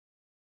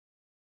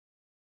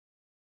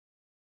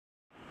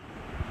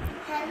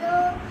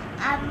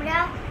আমরা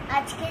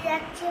আজকে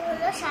যাচ্ছি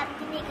হলো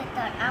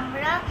শান্তিনিকেতন।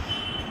 আমরা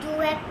দু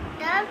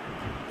একটা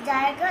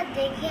জায়গা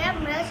দেখে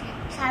আমরা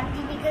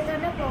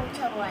শান্তিনিকেতনে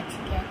পৌঁছাবো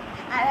আজকে।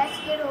 আর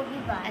আজকে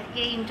রবিবার।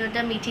 আজকে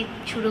ইন্ট্রোটা মিঠি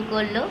শুরু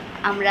করলো,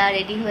 আমরা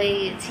রেডি হয়ে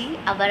গেছি,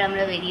 আবার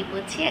আমরা বেরিয়ে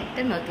পড়ছি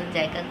একটা নতুন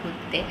জায়গা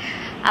ঘুরতে।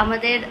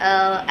 আমাদের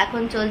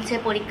এখন চলছে,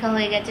 পরীক্ষা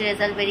হয়ে গেছে,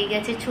 রেজাল্ট বেরিয়ে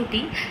গেছে,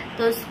 ছুটি।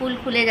 তো স্কুল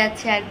খুলে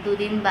যাচ্ছে আর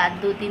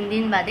 2-3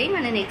 দিন বাদেই,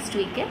 মানে নেক্সট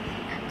উইকে।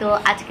 তো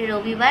আজকে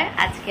রবিবার,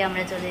 আজকে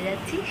আমরা চলে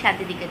যাচ্ছি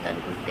শান্তিনিকেতন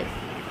ঘুরতে।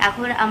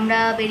 এখন আমরা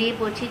বেরিয়ে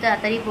পড়ছি,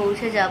 তাড়াতাড়ি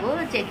পৌঁছে যাব,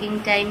 চেকিং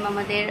টাইম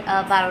আমাদের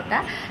 12টা।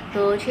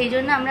 তো সেই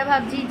জন্য আমরা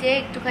ভাবছি যে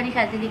একটুখানি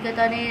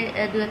শান্তিনিকেতনে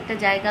দু একটা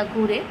জায়গা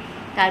ঘুরে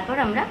তারপর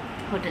আমরা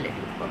হোটেলে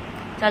ঢুকবো।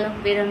 চলো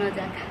বেরোনো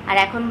যাক। আর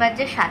এখন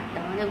বাজছে 7টা,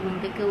 আমাদের ঘুম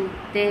থেকে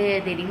উঠতে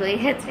দেরি হয়ে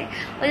গেছে,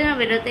 ওই জন্য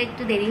বেরোতে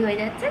একটু দেরি হয়ে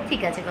যাচ্ছে।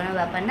 ঠিক আছে, কোনো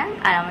ব্যাপার না,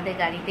 আর আমাদের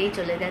গাড়িতেই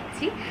চলে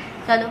যাচ্ছি।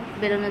 চলো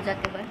বেরোনো যাক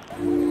এবার।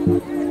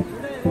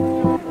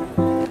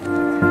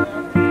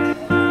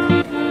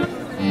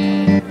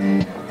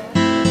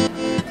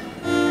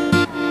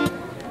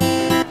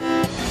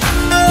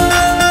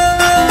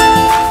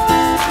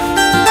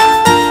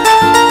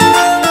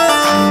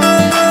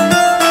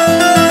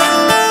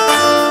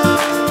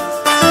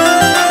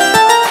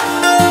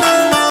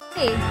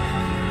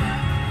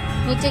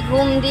 মিঠি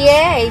ঘুম দিয়ে,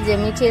 এই যে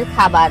মিঠির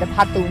খাবার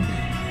ভাতু,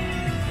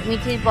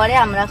 মিঠির পরে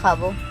আমরা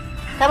খাবো।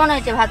 কেমন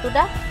হয়েছে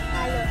ভাতুটা?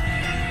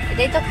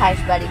 এটাই তো খাস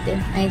বাড়িতে।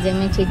 এই যে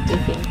মিঠির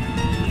টিফিন,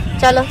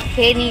 চলো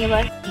খেয়ে নিই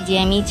এবার। যে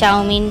আমি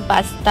চাউমিন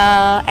পাস্তা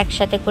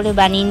একসাথে করে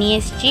বানিয়ে নিয়ে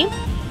এসেছি,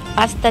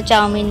 পাস্তা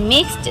চাউমিন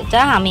মিক্সড,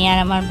 এটা আমি আর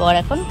আমার বর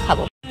এখন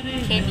খাবো।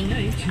 খেয়ে নিই।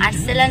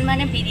 আরসালান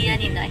মানে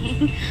বিরিয়ানি নয়,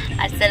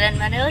 আরসালান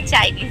মানেও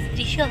চাইনিজ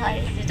ডিশও হয়,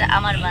 যেটা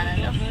আমার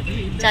বানানো।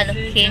 চলো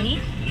খেয়ে নিই,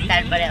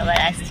 তারপরে আবার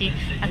আসছি।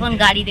 এখন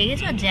গাড়ি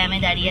দেখেছো জ্যামে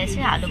দাঁড়িয়ে আছে,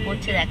 আলো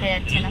পড়ছে দেখা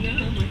যাচ্ছে না,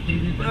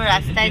 পুরো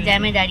রাস্তায়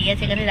জ্যামে দাঁড়িয়ে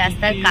আছে। এখানে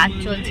রাস্তার কাজ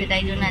চলছে,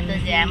 তাই জন্য এত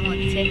জ্যাম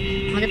হচ্ছে।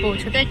 আমাদের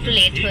পৌঁছতে একটু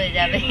লেট হয়ে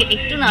যাবে,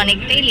 একটু না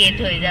অনেকটাই লেট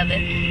হয়ে যাবে।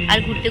 আর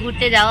ঘুরতে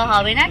ঘুরতে যাওয়া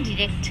হবে না,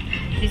 ডিরেক্ট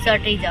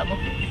রিসর্টেই যাব।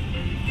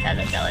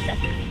 চলো যাওয়া যাক।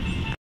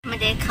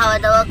 আমাদের খাওয়া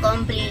দাওয়া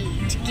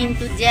কমপ্লিট,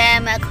 কিন্তু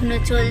জ্যাম এখনো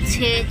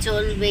চলছে,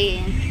 চলবে।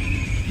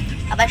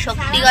 আবার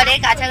শক্তিগড়ের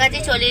কাছাকাছি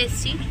চলে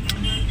এসেছি।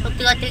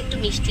 শক্তিগড় থেকে একটু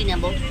মিষ্টি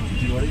নেবো,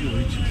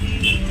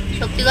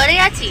 শক্তিগড়েই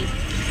আছি।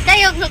 তাই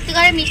হোক,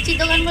 শক্তিগড়ের মিষ্টির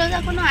দোকানগুলো তো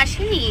এখনো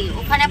আসেনি।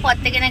 ওখানে পর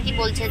থেকে নাকি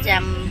বলছে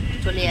জ্যাম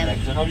চলে যাবে।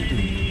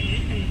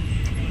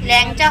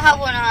 ল্যাংচা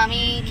খাবো না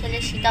আমি, খেলে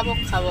সীতাভোগ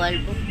খাবো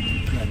অল্প।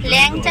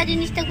 ল্যাংচা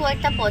জিনিসটা খুব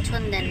একটা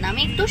পছন্দের না,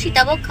 আমি একটু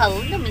সীতাভোগ খাবো,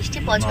 কিন্তু মিষ্টি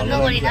পছন্দ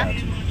করি না।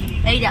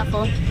 এই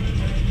দেখো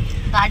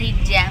গাড়ির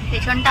জ্যাম,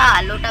 পেছনটা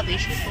আলোটা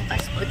বেশি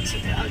ফোকাস করছে,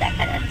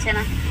 দেখা যাচ্ছে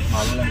না।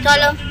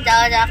 চলো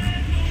যাওয়া যাক।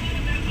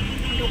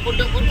 টুকুর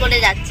টুকুর করে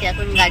যাচ্ছে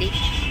এখন গাড়ি।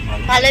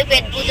 ভালোই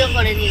পেট পুজো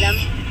করে নিলাম।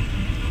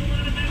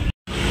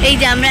 এই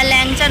যে আমরা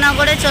ল্যাংচা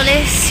নগরে চলে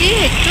এসেছি,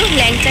 একটু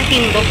ল্যাংচা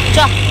কিনবো। চ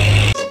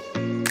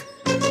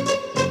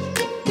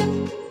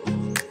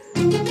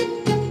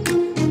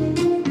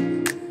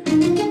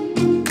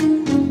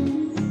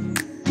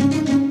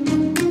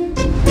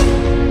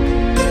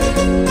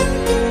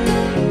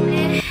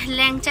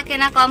ল্যাংচা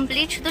কেনা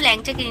কমপ্লিট, শুধু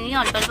ল্যাংচা কিনিনি,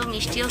 অল্প অল্প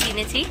মিষ্টিও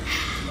কিনেছি।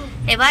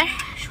 এবার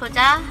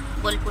সোজা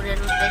বোলপুরের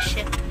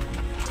উদ্দেশ্যে।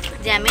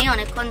 জ্যামে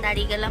অনেকক্ষণ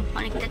দাঁড়িয়ে গেলাম,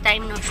 অনেকটা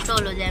টাইম নষ্ট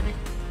হলো জ্যামে।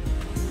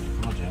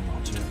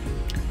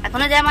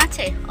 এখনো জ্যাম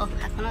আছে? ও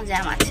এখনো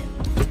জ্যাম আছে,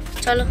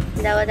 চলো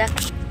যাওয়া যাক।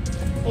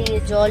 এই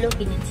জলও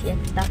কিনেছি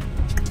একটা,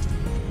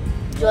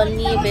 জল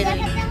নিয়ে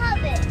বেরোই।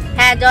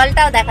 হ্যাঁ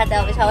জলটাও দেখাতে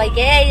হবে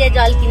সবাইকে। এই যে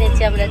জল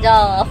কিনেছি আমরা,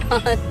 জল।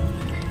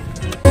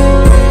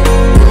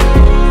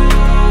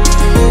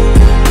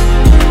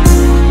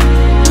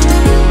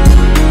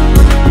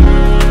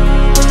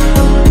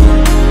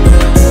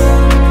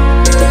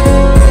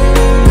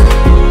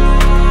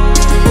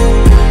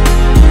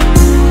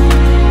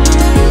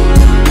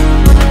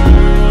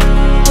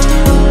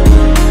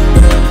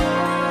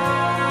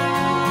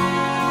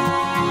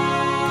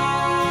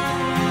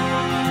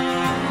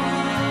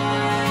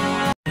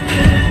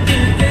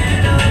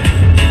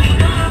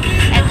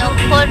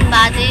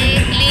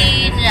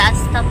 ক্লিন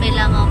রাস্তা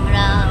পেলাম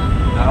আমরা।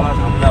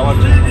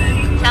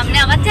 সামনে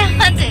আবার জ্যাম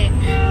আছে,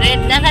 রেড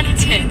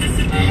দেখাচ্ছে।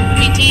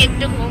 মিঠি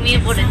একটু ঘুমিয়ে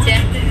পড়েছে,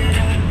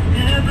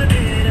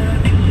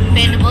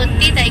 পেট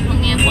ভর্তি, তাই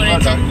ঘুমিয়ে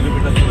পড়েছে।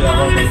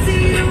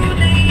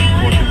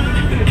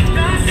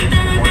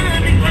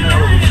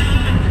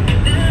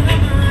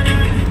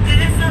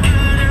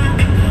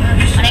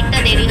 অনেকটা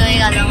দেরি হয়ে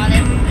গেল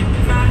আমাদের।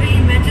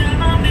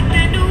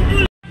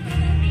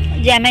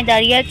 জ্যামে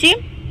দাঁড়িয়ে আছি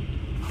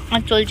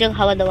আর চলছে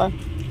খাওয়া দাওয়া।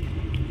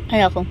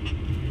 এরকম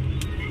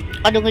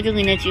কত কিছু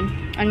কিনেছি।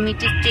 আর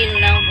মিটি স্টিল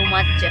নাও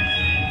ঘুমাচ্ছে,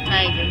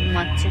 এই যে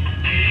ঘুমাচ্ছে।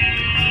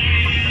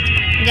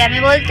 জ্যামে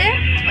বলতে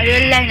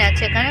রেল লাইন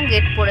আছে, এখানে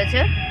গেট পড়েছে,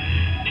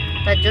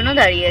 তার জন্য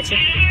দাঁড়িয়ে আছে।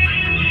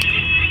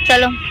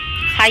 চলো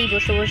খাই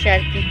বসে বসে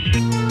আর কি।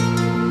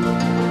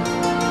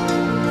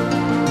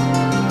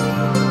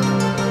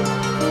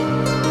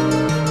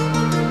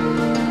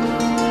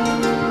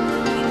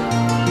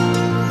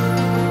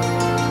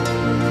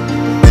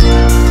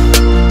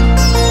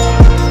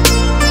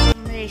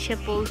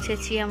 এসে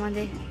পৌঁছেছি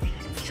আমাদের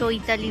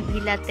চৈতালি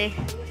ভিলাতে।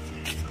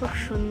 খুব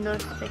সুন্দর,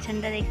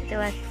 পেছনটা দেখতে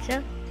পাচ্ছ।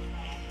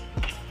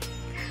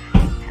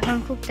 এখন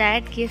খুব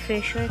টায়ার্ড, গিয়ে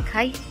ফ্রেশ হয়ে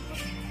খাই,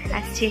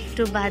 আসছি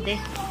একটু বাদে।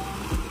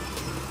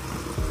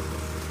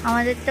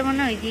 আমাদের তো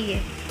মনে হয় ওইদিকে,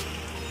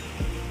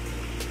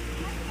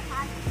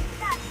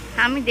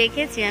 আমি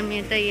দেখেছি, আমি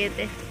এটা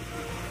ইয়েতে।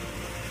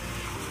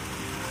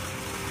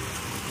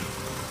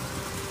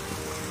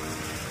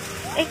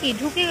 এ কি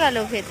ঢুকে গেল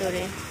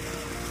ভেতরে?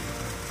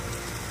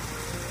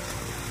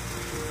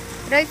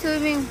 এটাই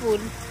সুইমিং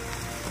পুল।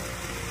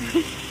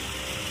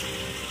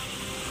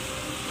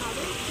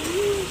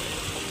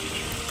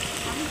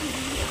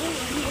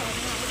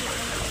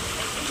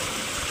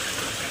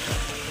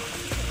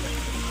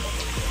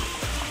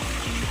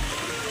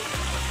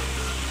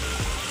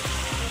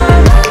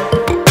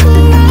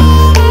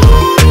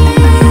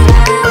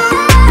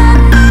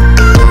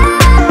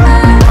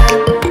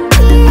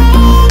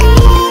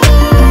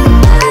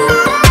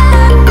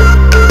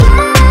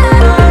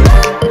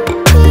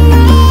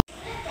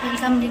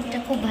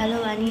 খুব ভালো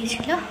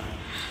বানিয়েছিল,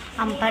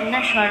 আমপান্না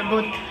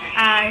শরবত।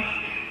 আর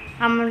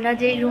আমরা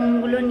যে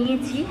রুমগুলো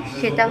নিয়েছি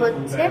সেটা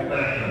হচ্ছে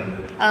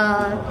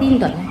 3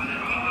 তলায়।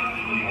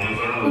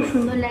 খুব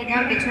সুন্দর লাগে,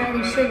 আমার পেছনে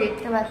নিশ্চয়ই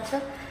দেখতে পাচ্ছ।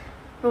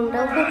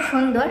 রুমটাও খুব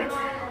সুন্দর।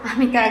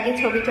 আমি তো আগে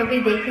ছবি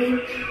দেখেই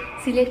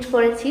সিলেক্ট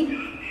করেছি,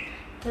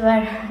 এবার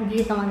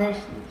গিয়ে তোমাদের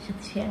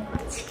সাথে শেয়ার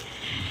করছি।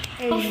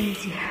 এই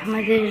যে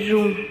আমাদের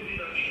রুম।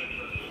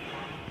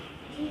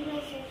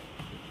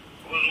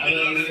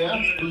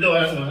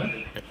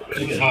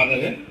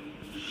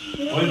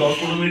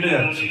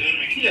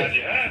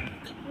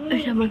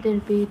 এটা আমাদের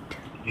বেড।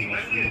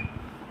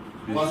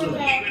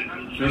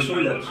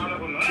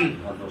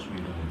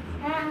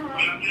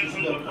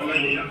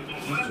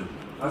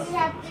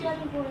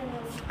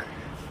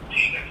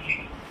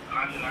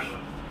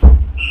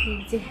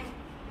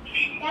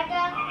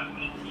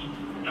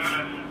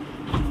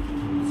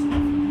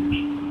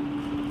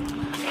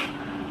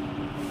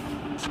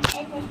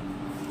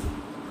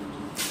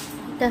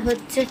 এটা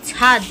হচ্ছে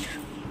ছাদ।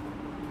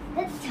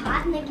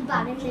 ছাদ নাকি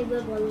বাড়ি লাগবে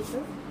বলো তো?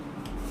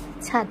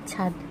 ছাদ,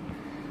 ছাদ,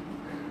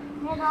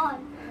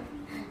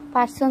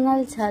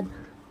 পার্সোনাল ছাদ।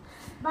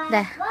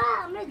 দেখ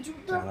আমরা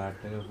জুতো,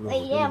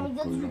 এই রে আমি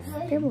তো জুতো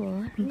দেবো।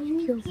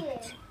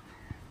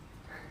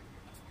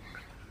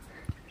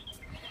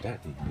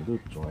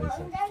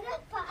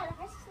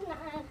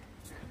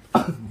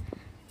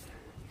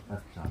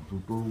 আচ্ছা,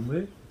 দুটো রুমে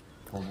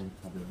কমন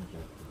ছাদের মতো।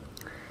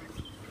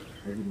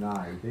 না,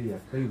 এটাই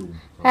একটাই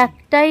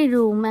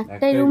রুম,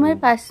 একটাই রুমের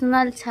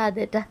পার্সোনাল ছাদ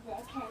এটা।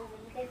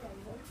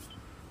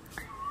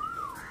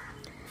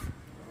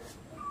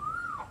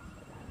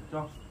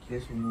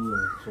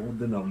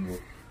 সমুদ্রে নামবো।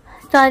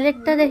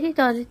 টয়লেটটা দেখি,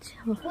 টয়লেট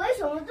যাবো। ওই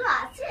সমুদ্র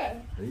আছে,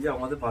 এই যে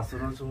আমাদের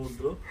পার্সোনাল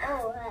সমুদ্র।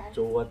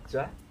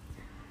 চৌবাচ্চা,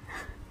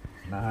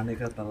 নাহানে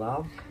কা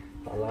তালাব,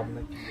 তালাব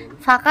নাকি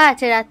ফাঁকা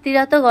আছে,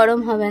 রাত্রিরা তো গরম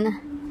হবে না।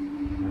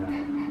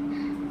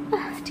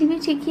 টিভি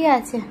ঠিকই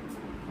আছে।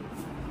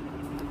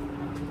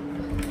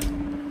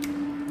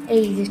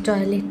 এই যে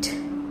টয়লেট,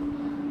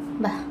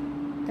 বাহ,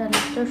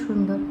 টয়লেটটাও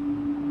সুন্দর।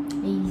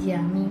 এই যে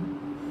আমি,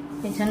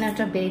 পেছনে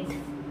একটা বেড,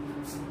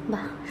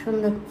 বাহ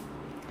সুন্দর।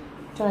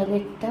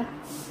 টয়লেটটা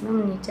একদম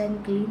নিট অ্যান্ড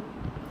ক্লিন,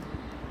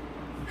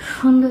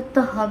 সুন্দর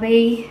তো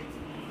হবেই।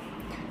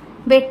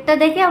 বেডটা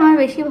দেখে আমার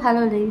বেশি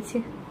ভালো লেগেছে।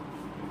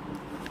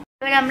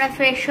 এবার আমরা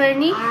ফ্রেশ হয়ে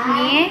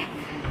নিয়ে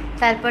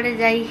তারপরে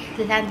যাই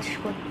লাঞ্চ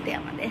করতে।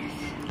 আমরা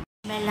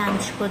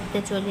লাঞ্চ করতে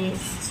চলে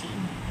এসেছি।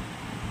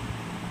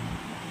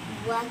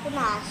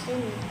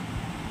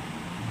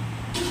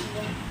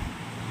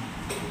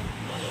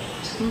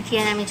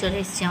 আমি চলে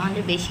এসেছি,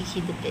 আমাদের বেশি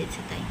খিদে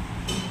পেয়েছে তাই।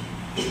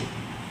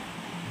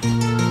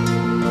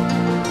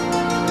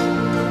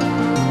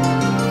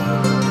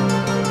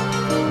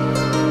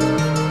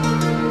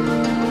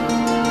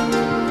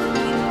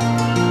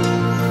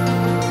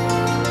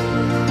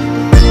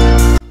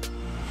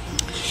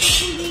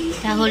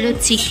 এটা হলো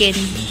চিকেন,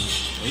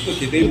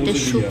 এটা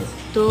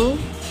শুক্তো,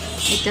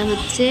 এটা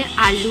হচ্ছে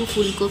আলু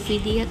ফুলকপি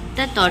দিয়ে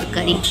একটা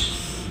তরকারি,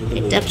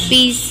 এটা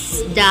পিস,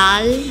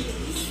 ডাল,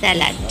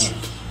 স্যালাড,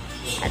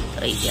 আর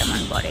ওই যে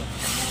আমার বরে।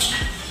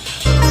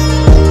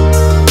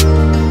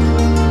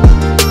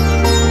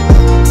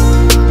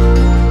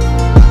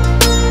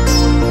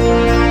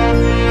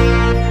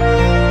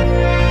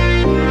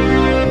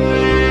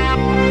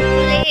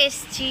 চলে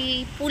এসছি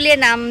পুলে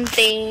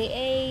নামতে।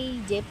 এই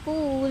যে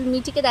পুল,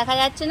 মিঠিকে দেখা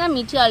যাচ্ছে না,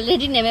 মিঠি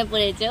অলরেডি নেমে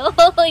পড়েছে।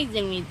 ওই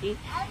যে মিঠি।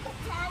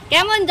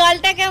 কেমন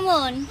জলটা,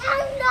 কেমন?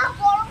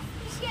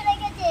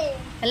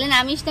 তাহলে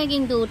নামিস না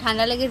কিন্তু,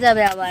 ঠান্ডা লেগে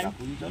যাবে আবার।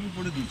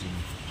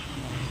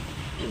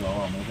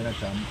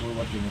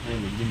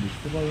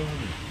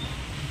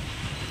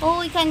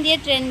 ওইখান দিয়ে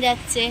ট্রেন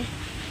যাচ্ছে।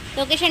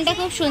 লোকেশনটা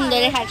খুব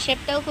সুন্দর, হার্ট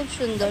শেপটাও খুব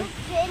সুন্দর।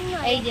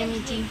 এই যে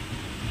মিঠি,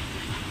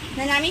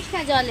 না নামিস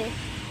না জলে,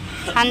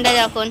 ঠান্ডা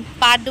যখন,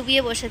 পা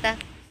ডুবিয়ে বসে থাক।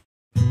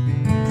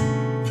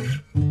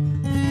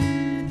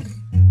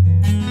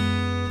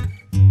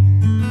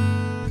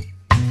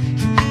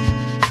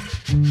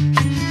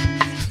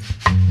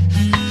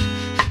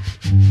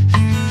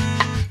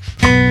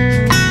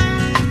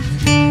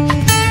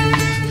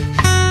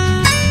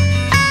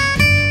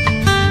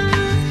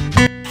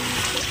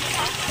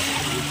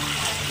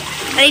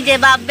 যে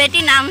বাপ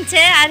বেটি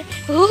নামছে আর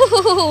হু হু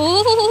হু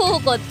হু হু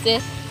করছে।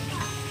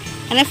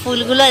 এখানে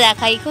ফুলগুলো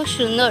দেখাই, খুব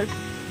সুন্দর।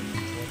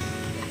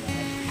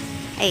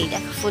 এই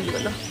দেখো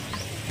ফুলগুলো,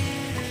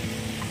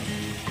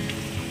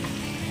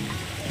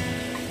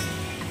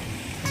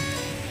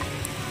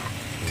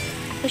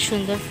 খুব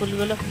সুন্দর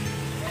ফুলগুলো।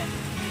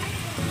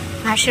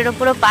 ঘাসের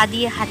ওপরও পা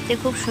দিয়ে হাঁটতে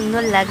খুব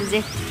সুন্দর লাগছে।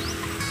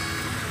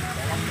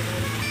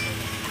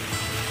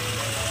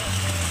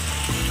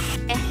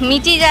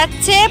 মিটি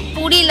যাচ্ছে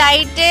পুরী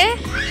লাইটে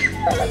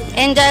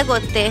এনজয়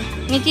করতে।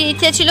 মিটির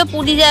ইচ্ছে ছিল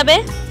পুরী যাবে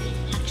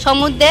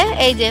সমুদ্রে,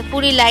 এই যে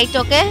পুরী লাইট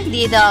ওকে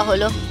দিয়ে দেওয়া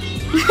হলো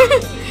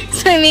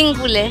সুইমিং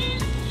পুলে।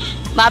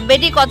 বাপ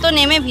বেটি কত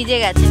নেমে ভিজে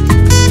গেছে।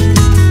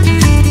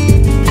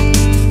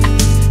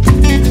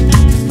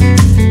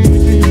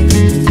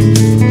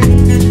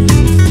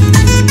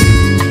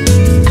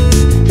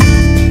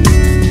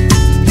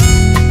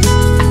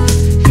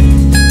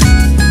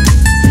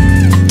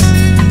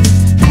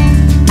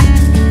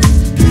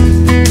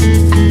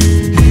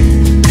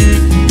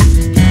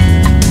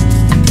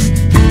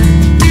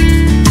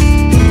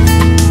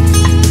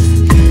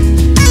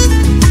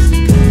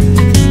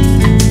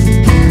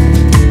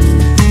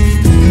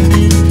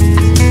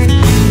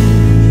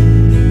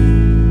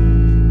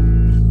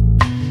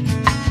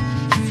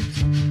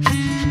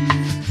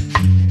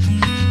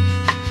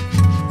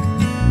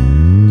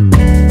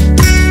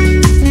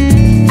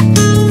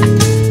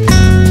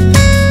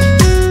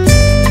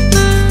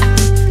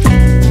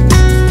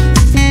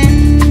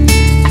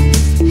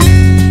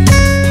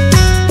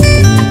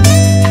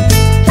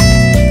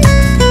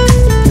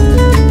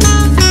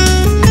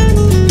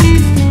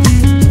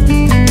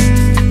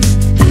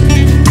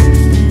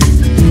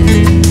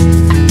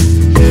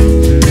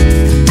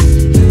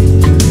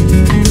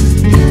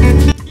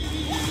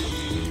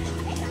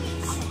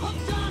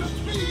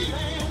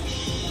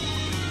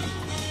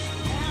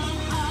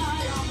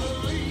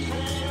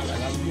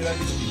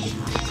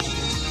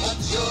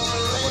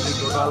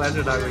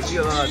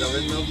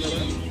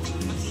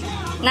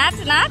 নাচ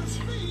নাচ।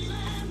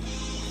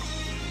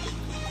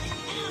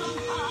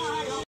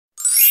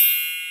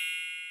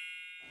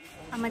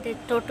 আমাদের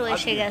টোটো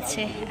এসে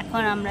গেছে,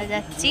 এখন আমরা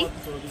যাচ্ছি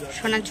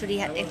সোনাঝুরি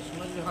হাটে।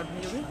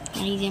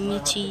 এই যে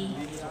মিচি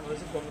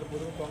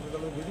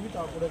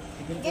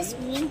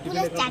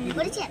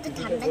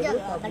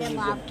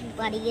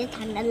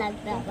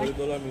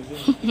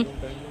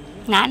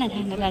না না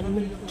ঠান্ডা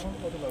লাগবে।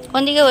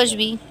 কোন দিকে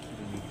বসবি?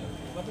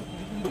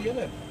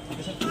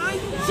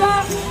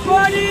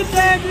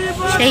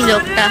 সেই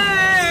লোকটা,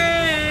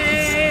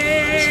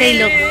 সেই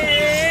লোকটা।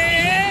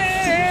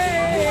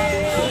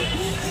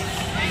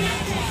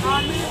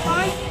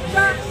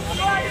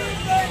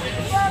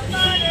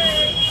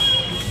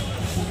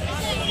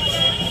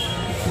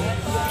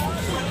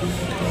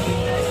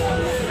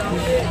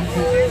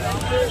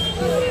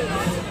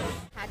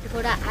 হাট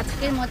ঘোরা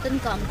আজকের মতন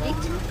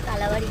কমপ্লিট।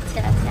 কাল আবার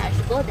ইচ্ছা আছে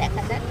আসবো,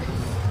 দেখা যাক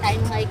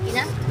টাইম হয়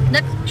কিনা।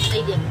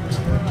 এই যে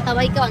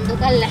সবাইকে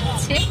অন্ধকার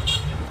লাগছে।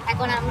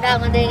 এখন আমরা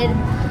আমাদের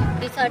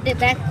রিসর্টে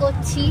ব্যাক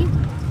করছি,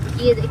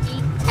 গিয়ে দেখি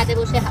ছাদে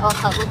বসে হাওয়া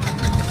খাবো।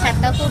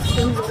 ছাদটা খুব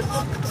সুন্দর,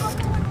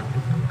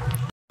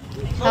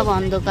 সব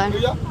অন্ধকার।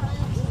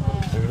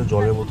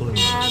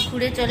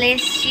 ঘুরে চলে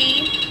এসছি,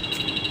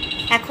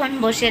 এখন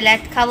বসে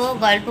ল্যাট খাবো,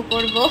 গল্প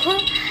করব।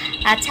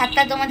 আর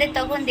ছাদটা তোমাদের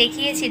তখন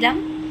দেখিয়েছিলাম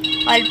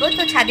অল্প,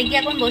 তো ছাদে গিয়ে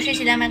এখন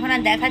বসেছিলাম, এখন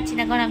আর দেখাচ্ছি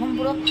না কারণ এখন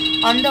পুরো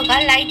অন্ধকার।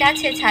 লাইট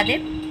আছে ছাদে,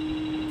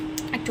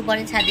 একটু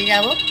পরে ছাদে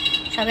যাব।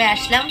 সবে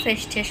আসলাম,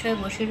 ফ্রেশ ট্রেশ হয়ে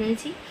বসে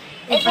রয়েছি।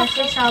 এই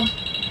পাশে সব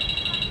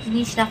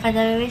জিনিস রাখা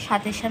যাবে,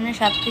 সাথে সামনে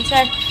সব কিছু।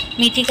 আর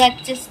মিঠি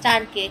খাচ্ছে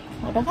স্টার কেক।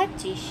 ওটা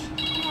খাচ্ছিস?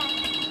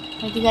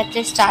 মিঠি খাচ্ছে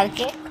স্টার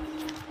কেক।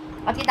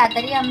 অতি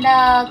তাড়াতাড়ি আমরা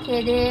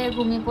খেয়ে দিয়ে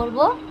ঘুমিয়ে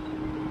পড়বো,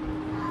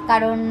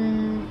 কারণ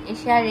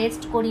এসে আর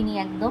রেস্ট করিনি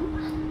একদম।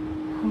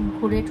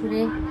 ঘুরে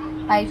ঠুরে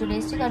বাড়ি চলে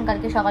এসেছি, কারণ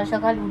কালকে সকাল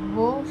সকাল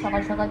উঠবো,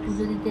 সকাল সকাল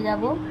পুজো দিতে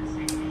যাব।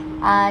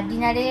 আর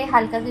ডিনারে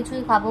হালকা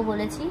কিছুই খাবো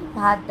বলেছি,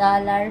 ভাত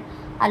ডাল আর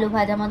আলু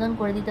ভাজা মতন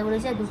করে দিতে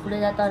বলেছি। আর দুপুরে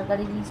যা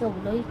তরকারি দিয়েছে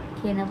ওগুলোই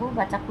খেয়ে নেবো,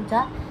 বাচ্চা কুচা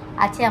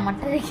আছে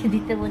আমারটা রেখে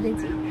দিতে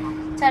বলেছি।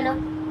 চলো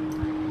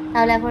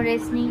তাহলে এখন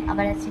রেস্ট নিই,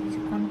 আবার আসছি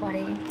কিছুক্ষণ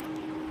পরে।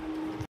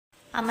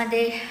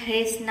 আমাদের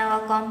রেস্ট নেওয়া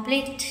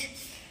কমপ্লিট,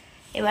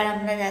 এবার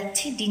আমরা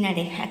যাচ্ছি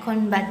ডিনারে। এখন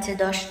বাজছে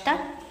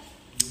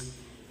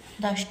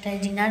 10টায়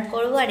ডিনার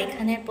করবো। আর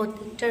এখানে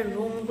প্রত্যেকটা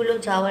রুমগুলো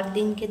যাওয়ার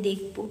দিনকে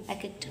দেখবো,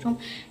 এক একটা রুম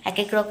এক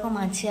এক রকম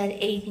আছে। আর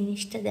এই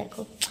জিনিসটা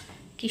দেখো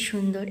কি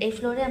সুন্দর। এই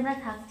ফ্লোরে আমরা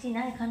থাকছি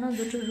না, এখানেও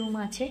দুটো রুম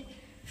আছে।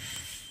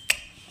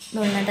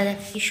 দোলনাটা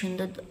দেখো কি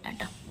সুন্দর,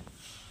 দোলনাটা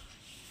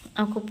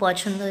আমার খুব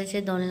পছন্দ হয়েছে।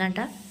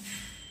 দোলনাটা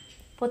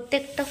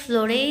প্রত্যেকটা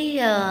ফ্লোরেই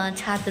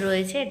ছাদ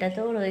রয়েছে,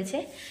 এটাতেও রয়েছে।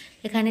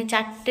 এখানে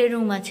 4টে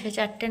রুম আছে,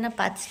 4টে না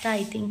 5টা,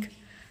 আই থিঙ্ক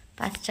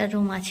 5টা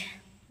রুম আছে।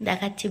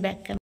 দেখাচ্ছি ব্যাক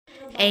ক্যামেরা,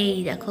 এই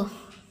দেখো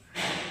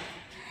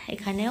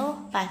এখানেও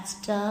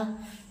 5টা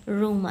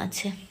রুম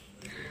আছে।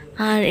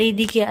 আর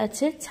এইদিকে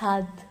আছে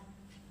ছাদ,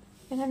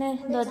 এখানে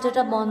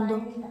দরজাটা বন্ধ,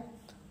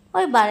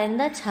 ওই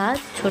বারান্দা ছাদ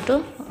ছোট।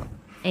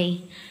 এই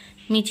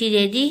মিচি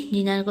রেডি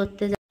ডিনার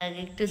করতে,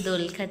 আগে একটু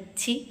দোল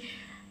খাচ্ছি।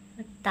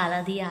 তালা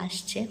দিয়ে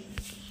আসছে।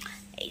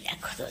 এই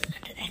দেখো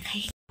দোলনাটা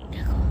দেখাই,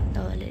 দেখো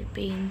দেওয়ালের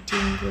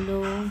পেইন্টিংগুলো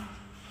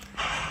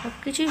সব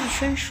কিছুই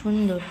ভীষণ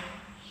সুন্দর।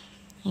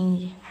 এই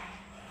যে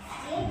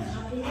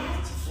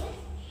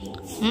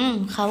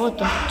খাবো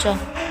তো, চ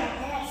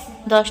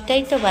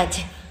 10টাই তো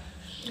বাজে।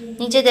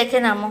 নিচে দেখে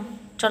নামো,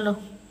 চলো।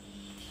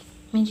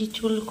 মিজি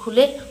চুল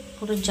খুলে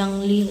পুরো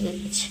জঙ্গলি হয়ে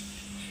গেছে,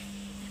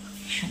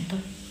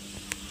 সুন্দর।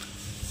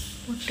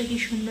 ওটা কি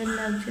সুন্দর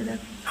লাগছে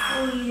দেখো।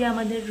 ওই যে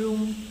আমাদের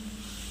রুম,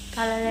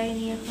 তালা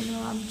যায়নি এখনো,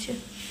 আমছে।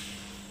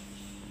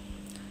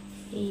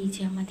 এই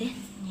যে আমাদের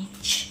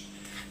নিচ,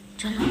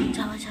 চলো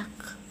যাওয়া যাক।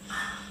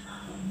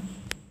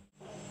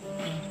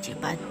 এই যে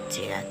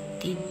বাজছে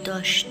রাত্রি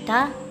 10টা,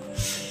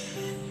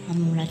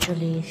 আমরা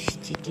চলে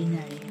এসেছি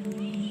ডিনারে।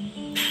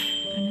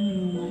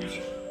 রুম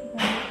আছে,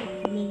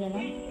 খুলে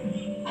গেলাম,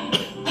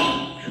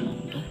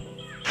 সুন্দর।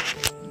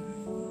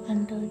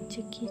 এখানটা হচ্ছে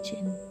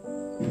কিচেন,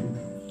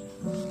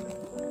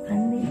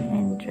 এখানে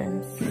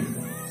এন্ট্রান্স।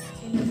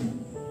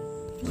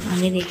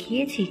 আগে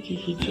দেখিয়েছি কি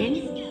কিচেন।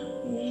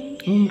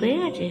 ঘুম পেয়ে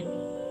গেছে।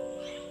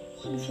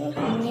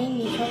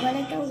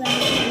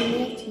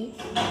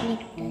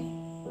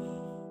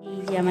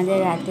 এই যে আমাদের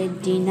রাতের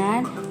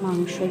ডিনার,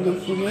 মাংস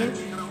দুপুরের,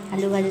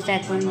 আলু ভাজাটা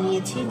এখন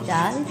নিয়েছি,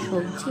 ডাল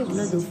সবজি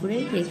এগুলো দুপুরে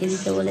রেখে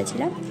দিতে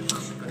বলেছিলাম,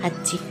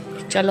 খাচ্ছি।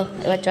 চলো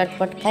এবার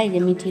চটপট খাই। যে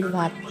মিঠির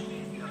ভাত,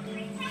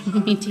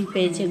 মিঠি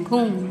পেয়েছে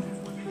ঘুম।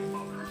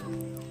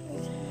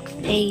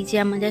 এই যে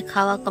আমাদের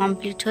খাওয়া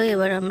কমপ্লিট হয়ে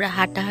এবার আমরা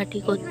হাঁটাহাঁটি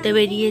করতে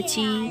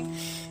বেরিয়েছি।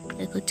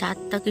 দেখো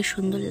চাঁদটা কি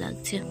সুন্দর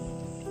লাগছে।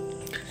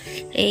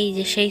 এই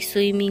যে সেই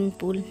সুইমিং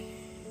পুল,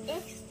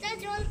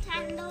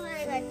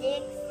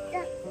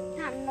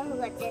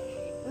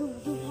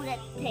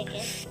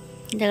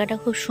 জায়গাটা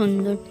খুব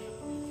সুন্দর।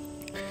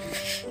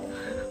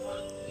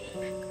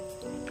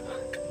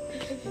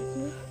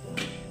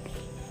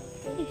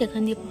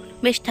 এখান দিয়ে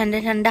বেশ ঠান্ডা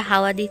ঠান্ডা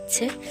হাওয়া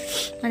দিচ্ছে,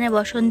 মানে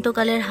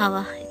বসন্তকালের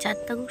হাওয়া।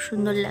 চাঁদটা খুব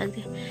সুন্দর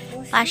লাগছে।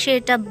 পাশে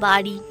এটা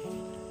বাড়ি,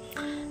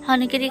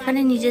 অনেকের এখানে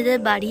নিজেদের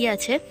বাড়ি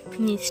আছে,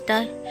 নিচটা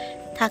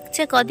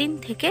থাকছে কদিন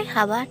থেকে,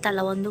 আবার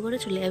তালা বন্ধ করে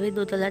চলে যাবে।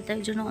 দোতলাটা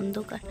ওই জন্য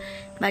অন্ধকার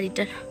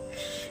বাড়িটার।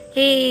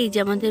 এই যে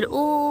আমাদের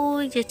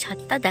ওই যে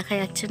ছাদটা দেখা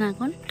যাচ্ছে না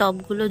এখন,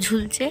 টবগুলো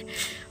ঝুলছে,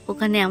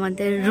 ওখানে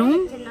আমাদের রুম।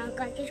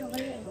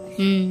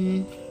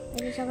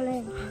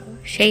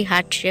 সেই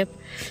হার্ট শেপ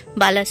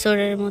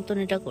বালাসোরের মতন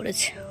এটা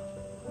করেছে।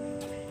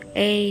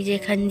 এই যে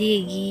এখান দিয়ে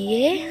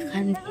গিয়ে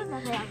এখান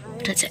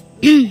দিয়ে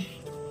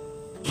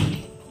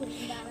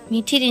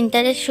মিঠির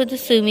ইন্টারেস্ট শুধু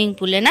সুইমিং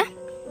পুলে না,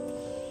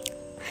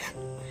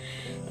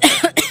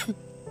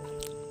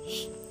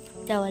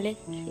 দেওয়ালে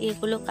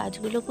এগুলো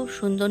কাজগুলো খুব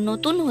সুন্দর,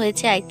 নতুন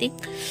হয়েছে আই থিঙ্ক,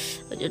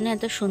 ওই জন্য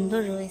এত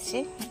সুন্দর রয়েছে।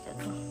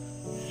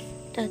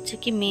 এটা হচ্ছে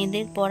কি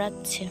মেয়েদের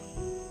পড়াচ্ছে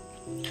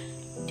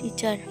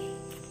টিচার।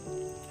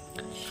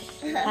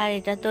 আর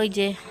এটা তো ওই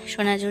যে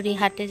সোনাঝুরি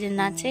হাটে যে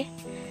নাচে,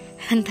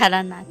 তারা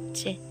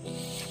নাচছে।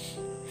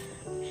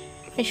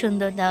 এই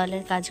সুন্দর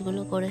দেওয়ালের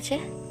কাজগুলো করেছে।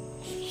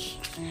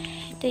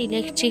 এটা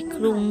ইলেকট্রিক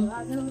রুম।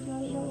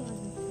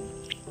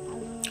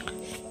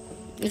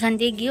 এখান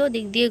দিয়ে গিয়েও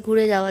দিক দিয়ে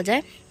ঘুরে যাওয়া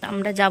যায়,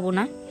 আমরা যাব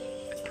না,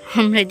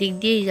 আমরা দিক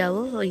দিয়েই যাব।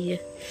 ওই যে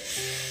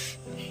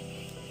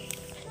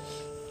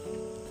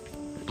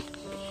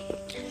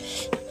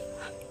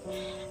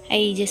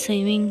এই যে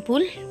সুইমিং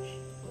পুল,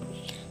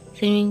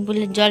 সুইমিং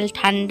পুলের জল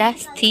ঠান্ডা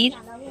স্থির।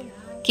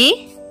 কি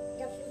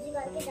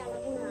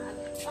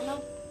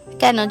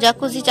কেন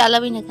জাকুজি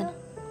চালাবি না কেন?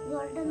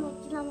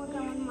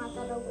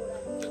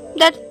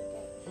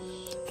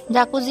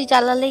 জাকুজি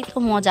চালালেই তো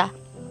মজা।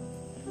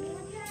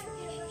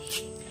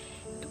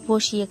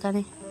 বসি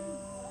এখানে,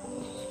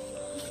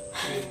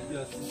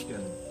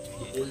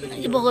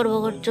 বগর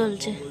বগর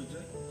চলছে।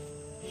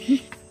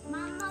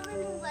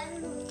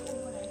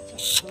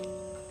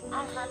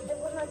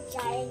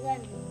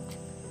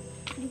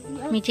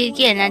 মিঠির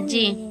কি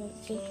এনার্জি,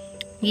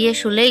 গিয়ে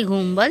শুলেই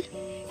ঘুম। বল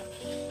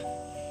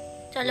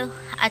চলো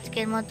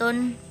আজকের মতন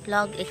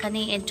ব্লগ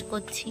এখানেই এন্ড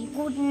করছি।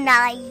 Good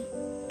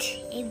night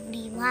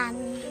everyone.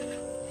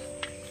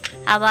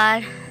 আবার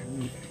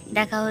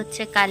দেখা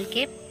হচ্ছে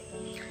কালকে।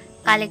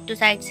 কাল একটু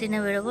সাইড সিনে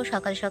বেরোবো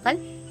সকাল সকাল,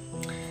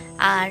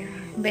 আর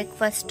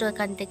ব্রেকফাস্টও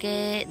এখান থেকে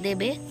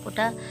দেবে,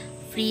 ওটা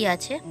ফ্রি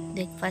আছে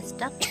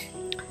ব্রেকফাস্টটা।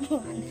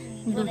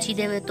 লুচি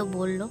দেবে তো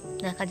বললো,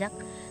 দেখা যাক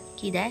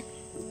কি দেয়,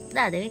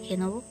 দেবে খেয়ে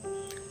নেবো।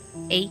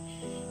 এই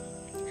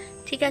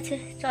ঠিক আছে,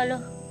 চলো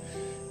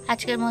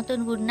আজকের মতন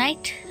গুড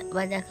নাইট,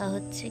 আবার দেখা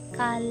হচ্ছে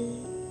কাল।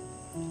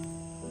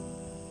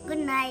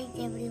 Good night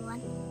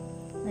everyone.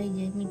 এই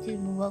যে মিঠির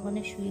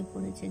মুবাগনে শুয়ে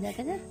পড়েছে,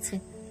 দেখা যাচ্ছে?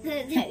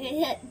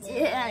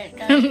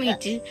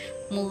 মিঠির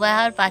মুবা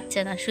আর পাচ্ছে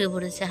না, শুয়ে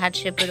পড়েছে হার্ট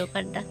শেপের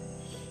ওখানটা।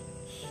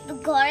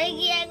 ঘরে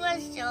গিয়ে একবার